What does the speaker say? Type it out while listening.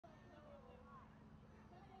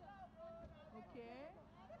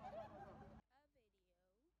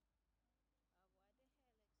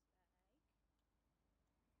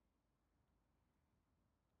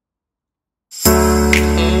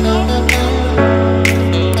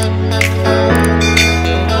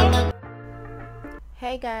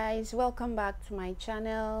Guys, welcome back to my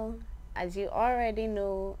channel. As you already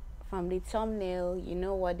know from the thumbnail, you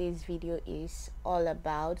know what this video is all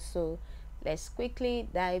about, so let's quickly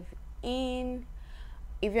dive in.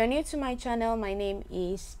 If you're new to my channel, my name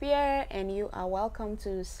is Spear and you are welcome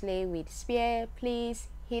to Slay with Spear. Please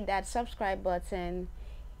hit that subscribe button,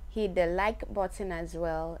 hit the like button as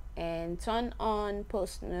well, and turn on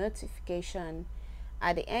post notification.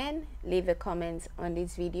 At the end, leave a comment on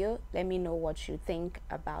this video. Let me know what you think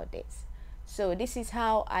about this. So this is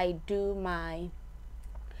how I do my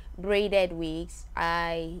braided wigs.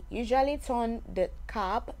 I usually turn the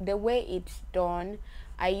cap the way it's done.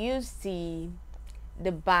 I use the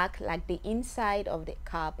back, like the inside of the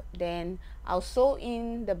cap, then I'll sew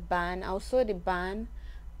in the band. I'll sew the band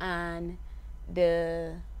and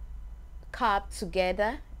the cap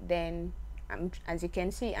together, then as you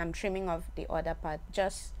can see, I'm trimming off the other part.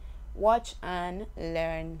 Just watch and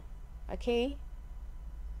learn, okay?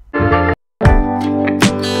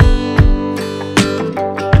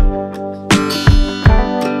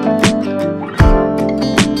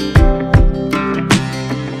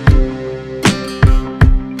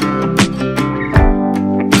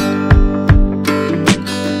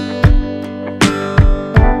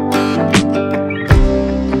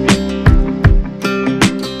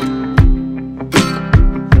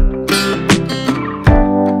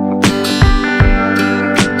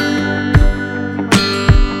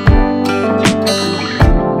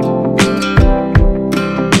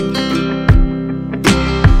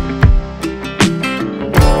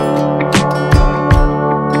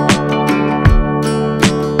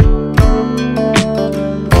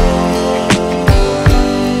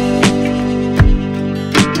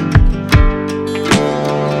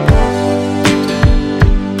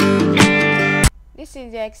 This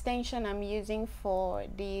is the extension I'm using for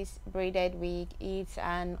this braided wig. It's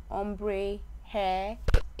an ombre hair.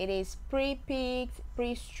 It is pre-picked,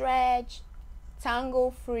 pre-stretched,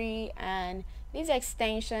 tangle free, and this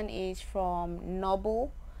extension is from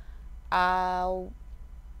Noble. Guys,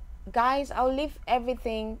 I'll leave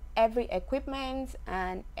everything, every equipment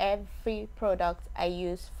and every product I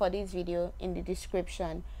use for this video in the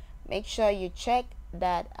description. Make sure you check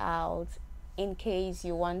that out in case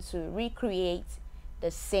you want to recreate the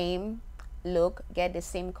same look, get the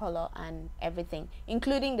same color and everything,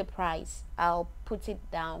 including the price. I'll put it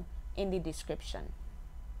down in the description.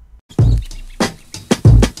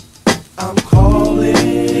 I'm calling,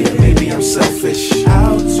 yeah, maybe I'm selfish.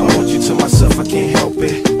 I want you to myself, I can't help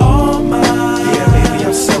it. All mine, yeah, maybe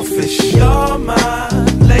I'm selfish. You're my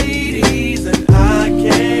ladies and I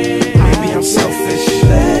can't. Maybe I'm selfish.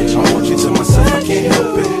 I want you to myself, I can't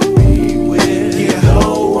help it.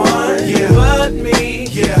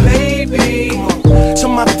 To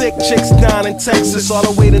my thick chicks down in Texas, all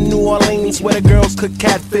the way to New Orleans where the girls cook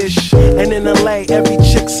catfish, and in LA every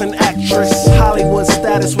chick's an actress, Hollywood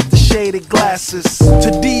status with the shaded glasses. To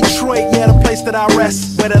Detroit, yeah, the place that I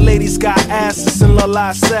rest, where the ladies got asses and love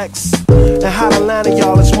live sex. And hot Atlanta,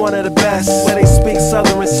 y'all, is one of the best, where they speak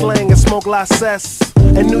southern slang and smoke la cess.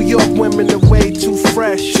 And New York women are way too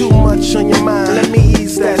fresh, too much on your mind, let me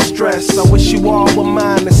ease that stress. I wish you all were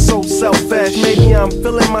mine, it's so selfish. Maybe I'm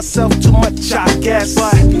feeling myself too much, I guess.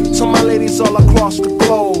 But to my ladies all across the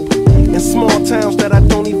globe, in small towns that I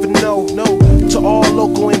don't even know, to all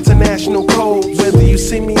local international codes, whether you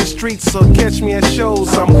see me in streets or catch me at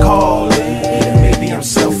shows, I'm calling. Yeah, maybe I'm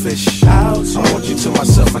selfish. I want you to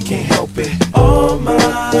myself, I can't help it. Oh my,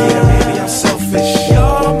 yeah, maybe I'm selfish.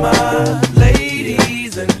 You're my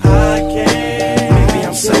ladies and I can't. Maybe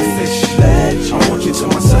I'm selfish. I want you to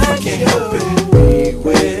myself, I can't help it.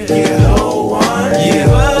 Yeah, no one, yeah,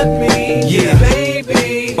 but me, yeah,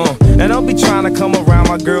 baby. And don't be trying to come around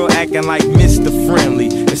my girl acting like Mr. Friendly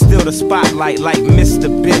and still the spotlight like Mr.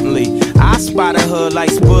 Bentley. I spotted her like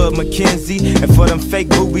Spud McKenzie, and for them fake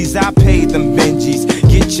boobies I paid them Benjis.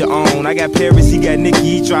 Get your own. I got Paris, he got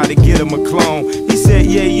Nikki, he tried to get him a clone. He said,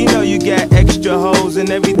 yeah, you know you got extra hoes and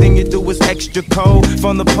everything you do is extra cold.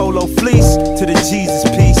 From the polo fleece to the Jesus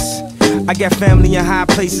piece, I got family in high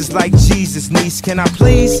places like Jesus, niece. Can I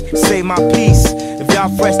please say my piece? If y'all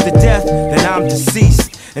fresh to death, then I'm deceased.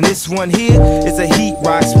 And this one here is a heat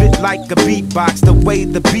rock, spit like a beatbox, the way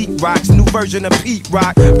the beat rocks, new version of Pete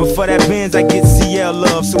Rock. But for that Benz I get CL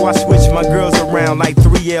love, so I switch my girls around like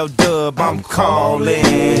 3L Dub. I'm calling.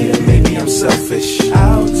 Maybe I'm selfish.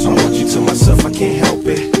 I want you to myself, I can't help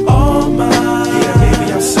it. All mine. Yeah,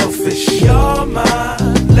 maybe I'm selfish. You're my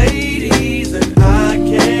ladies and I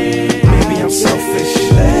can't. Maybe I'm selfish.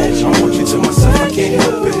 I want you to myself, I can't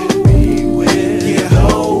help it. Yeah,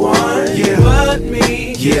 no one, yeah, but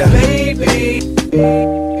me. Yeah, baby.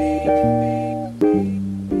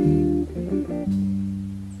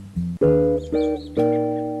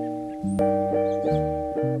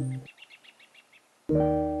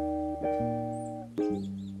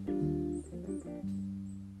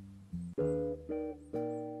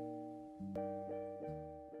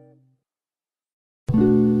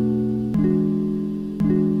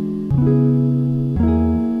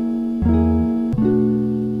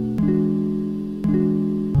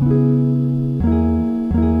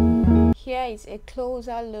 guys a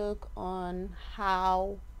closer look on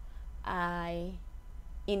how I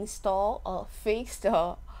install or fix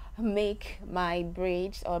or make my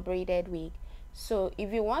braids or braided wig. So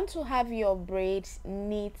if you want to have your braids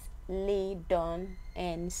neatly done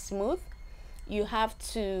and smooth, you have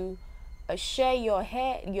to share your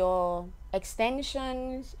hair, your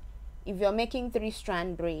extensions. If you're making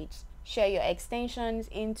 3-strand braids, share your extensions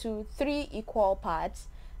into 3 equal parts.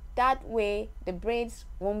 That way the braids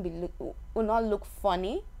will not look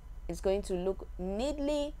funny. It's going to look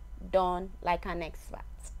neatly done like an expert.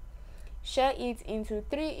 Share it into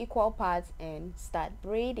 3 equal parts and start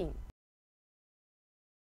braiding.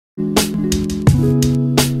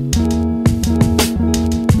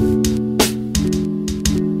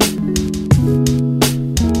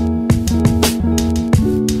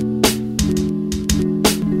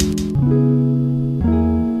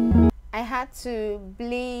 To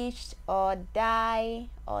bleach or dye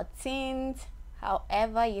or tint,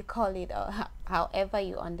 however you call it, or however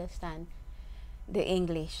you understand the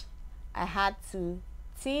English. I had to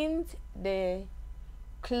tint the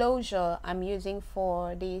closure I'm using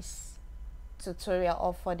for this tutorial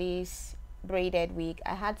or for this braided wig.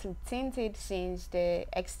 I had to tint it since the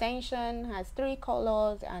extension has 3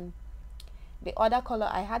 colors and the other color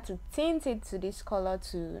I had to tint it to this color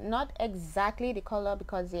too. Not exactly the color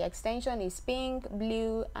because the extension is pink,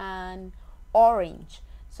 blue and orange,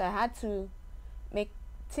 so I had to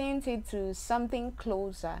tint it to something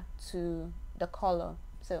closer to the color.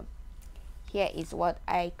 So here is what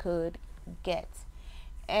I could get,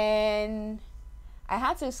 and I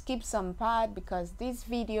had to skip some part because this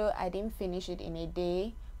video I didn't finish it in a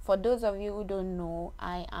day. For those of you who don't know,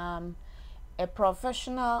 I am a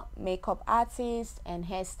professional makeup artist and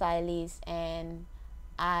hairstylist, and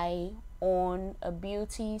I own a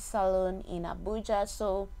beauty salon in Abuja.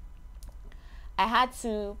 So I had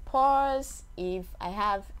to pause. If I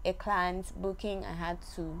have a client booking, I had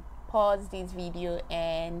to pause this video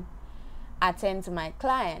and attend to my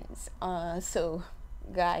clients. So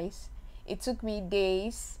guys, it took me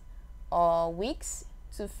days or weeks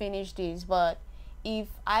to finish this, but if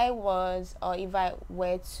I were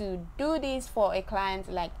to do this for a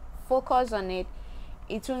client, like focus on it,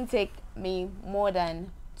 it won't take me more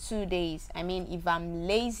than 2 days. I mean, if I'm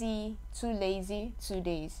too lazy, 2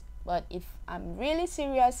 days. But if I'm really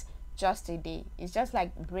serious, just a day. It's just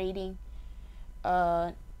like braiding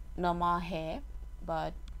normal hair,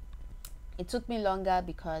 but it took me longer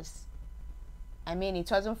because I mean,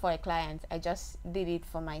 it wasn't for a client. I just did it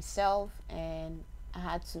for myself, and I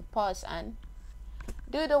had to pause and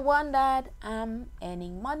do the one that I'm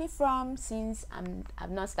earning money from, since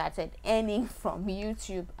I've not started earning from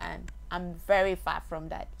YouTube, and I'm very far from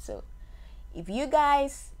that. So if you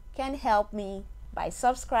guys can help me by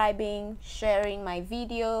subscribing, sharing my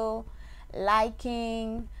video,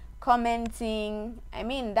 liking, commenting, I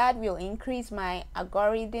mean, that will increase my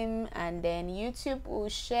algorithm, and then YouTube will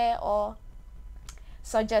share or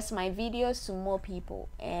suggest my videos to more people.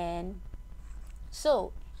 And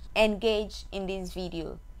so engage in this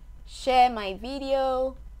video, share my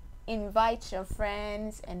video, invite your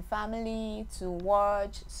friends and family to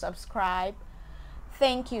watch, subscribe.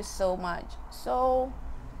 Thank you so much. So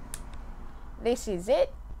this is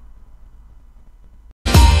it.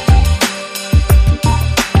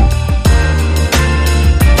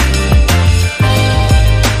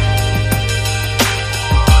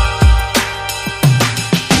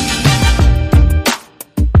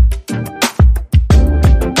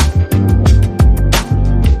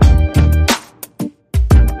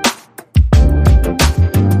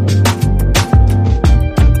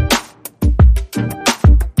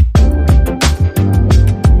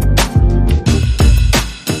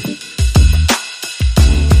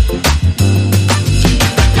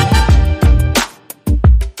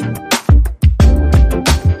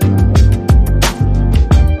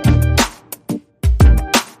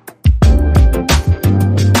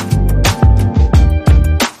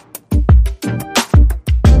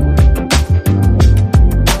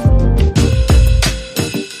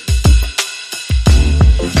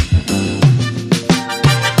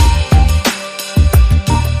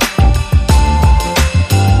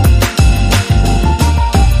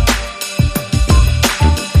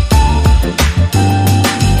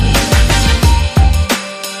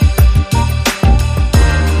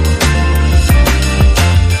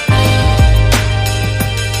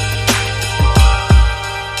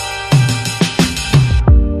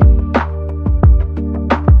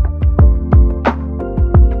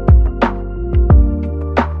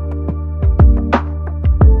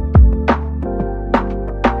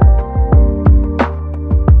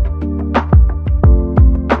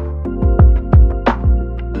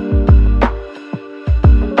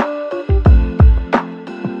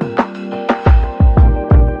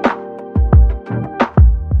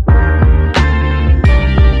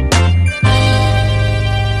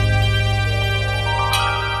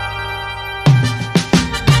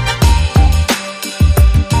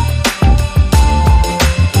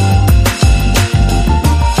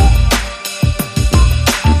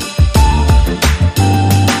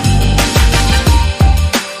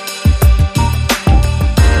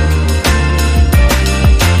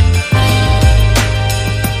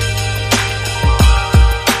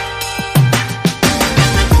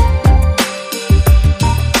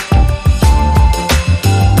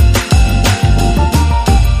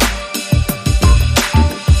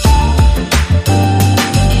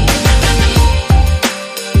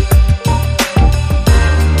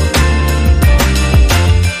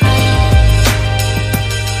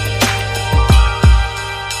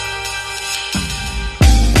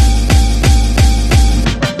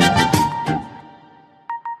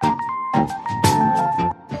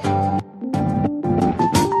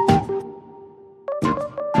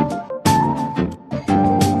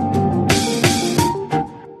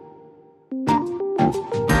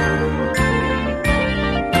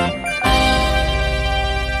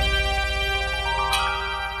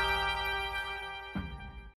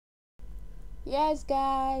 Yes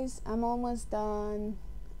guys, I'm almost done.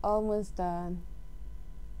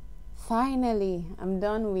 Finally, I'm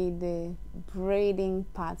done with the braiding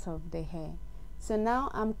part of the hair. So now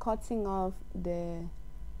I'm cutting off the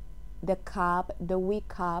cap, the wig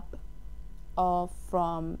cap, off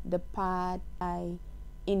from the part I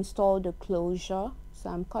installed the closure.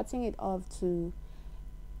 So I'm cutting it off to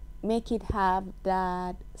make it have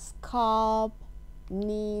that scalp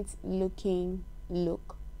neat looking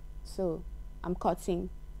look. So I'm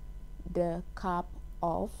cutting the cap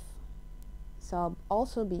off, so I'll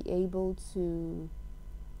also be able to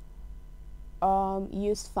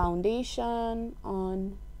use foundation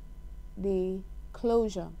on the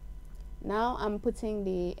closure. Now I'm putting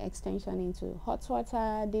the extension into hot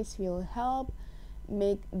water. This will help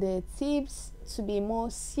make the tips to be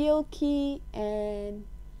more silky and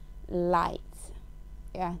light.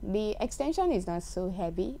 Yeah, the extension is not so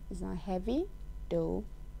heavy, it's not heavy though.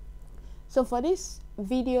 So for this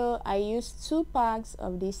video I used 2 packs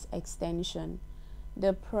of this extension.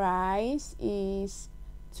 The price is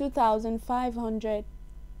 2,500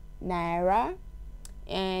 naira,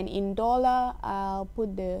 and in dollar I'll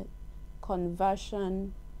put the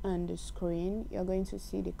conversion on the screen. You're going to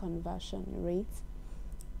see the conversion rate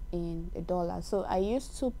in the dollar. So I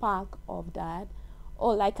used 2 packs of that.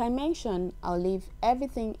 Oh, like I mentioned, I'll leave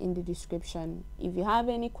everything in the description. If you have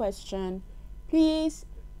any question, please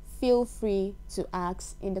feel free to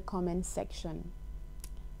ask in the comment section.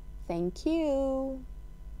 Thank you.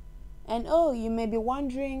 And oh, you may be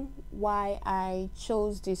wondering why I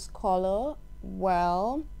chose this color.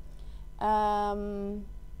 Well,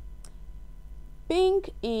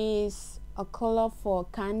 pink is a color for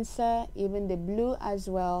Cancer, even the blue as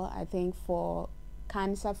well. I think for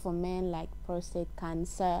Cancer, for men like prostate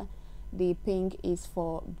cancer, the pink is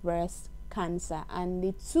for breast cancer, and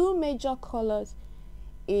the 2 major colors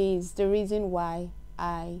is the reason why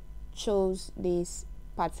I chose this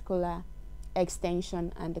particular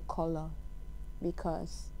extension and the color,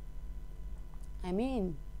 because I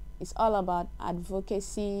mean it's all about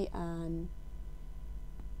advocacy and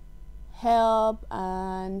help,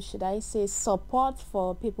 and should I say support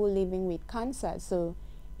for people living with cancer. So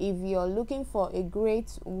if you're looking for a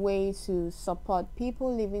great way to support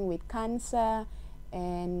people living with cancer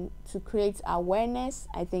and to create awareness,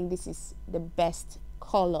 I think this is the best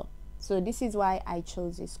color. So this is why I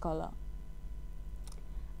chose this color.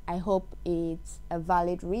 I hope it's a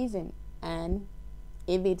valid reason, and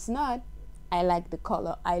if it's not, I like the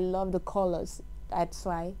color. I love the colors. That's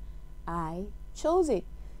why I chose it.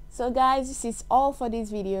 So guys, this is all for this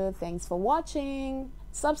video. Thanks for watching.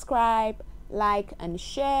 Subscribe, like and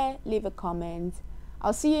share, leave a comment.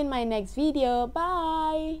 I'll see you in my next video.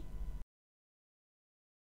 Bye.